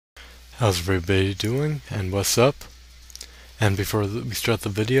How's everybody doing and what's up? And before we start the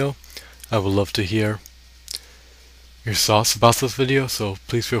video, I would love to hear your thoughts about this video, so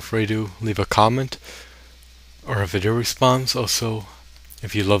please feel free to leave a comment or a video response. Also,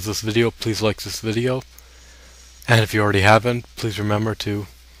 if you love this video, please like this video. And if you already haven't, please remember to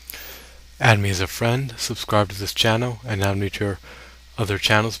add me as a friend, subscribe to this channel, and add me to your other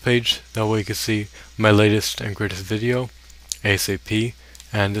channels page. That way you can see my latest and greatest video ASAP,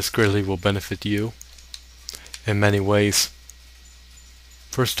 and this greatly will benefit you in many ways.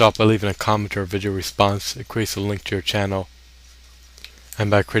 First off, by leaving a comment or a video response, it creates a link to your channel,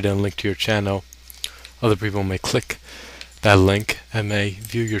 and by creating a link to your channel, other people may click that link and may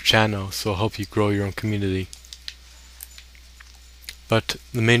view your channel, so it'll help you grow your own community. But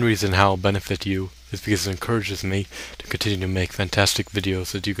the main reason how it'll benefit you is because it encourages me to continue to make fantastic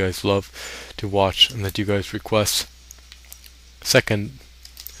videos that you guys love to watch and that you guys request. Second,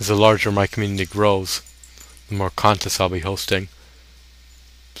 as the larger my community grows, the more contests I'll be hosting,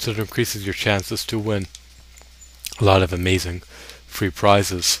 so it increases your chances to win a lot of amazing free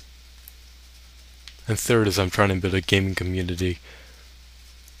prizes. And third is I'm trying to build a gaming community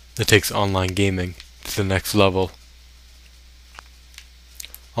that takes online gaming to the next level.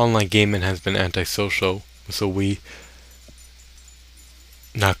 Online gaming has been antisocial, with the Wii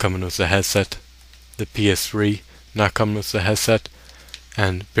not coming with the headset, the PS3 not coming with the headset,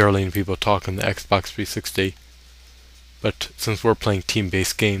 and barely any people talking the Xbox 360. But since we're playing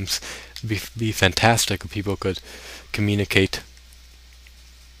team-based games, it'd be fantastic if people could communicate.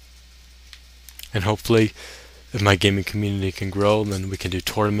 And hopefully, if my gaming community can grow, then we can do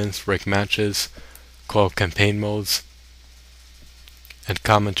tournaments, rank matches, co-op campaign modes, and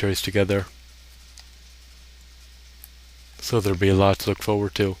commentaries together. So there'll be a lot to look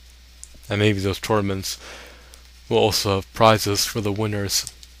forward to. And maybe those tournaments will also have prizes for the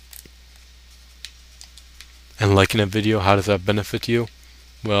winners. And liking a video, how does that benefit you?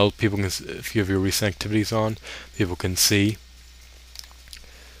 Well, people can, if you have your recent activities on, people can see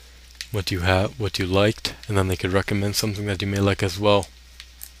what you have, what you liked, and then they could recommend something that you may like as well.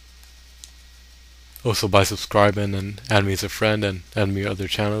 Also, by subscribing and add me as a friend and add me other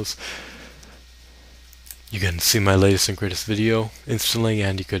channels, you can see my latest and greatest video instantly,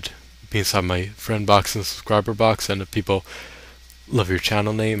 and you could be inside my friend box and subscriber box, and if people love your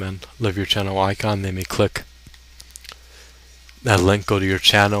channel name and love your channel icon, they may click that link, go to your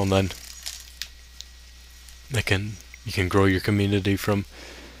channel, and then you can grow your community from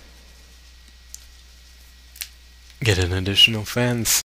getting additional fans.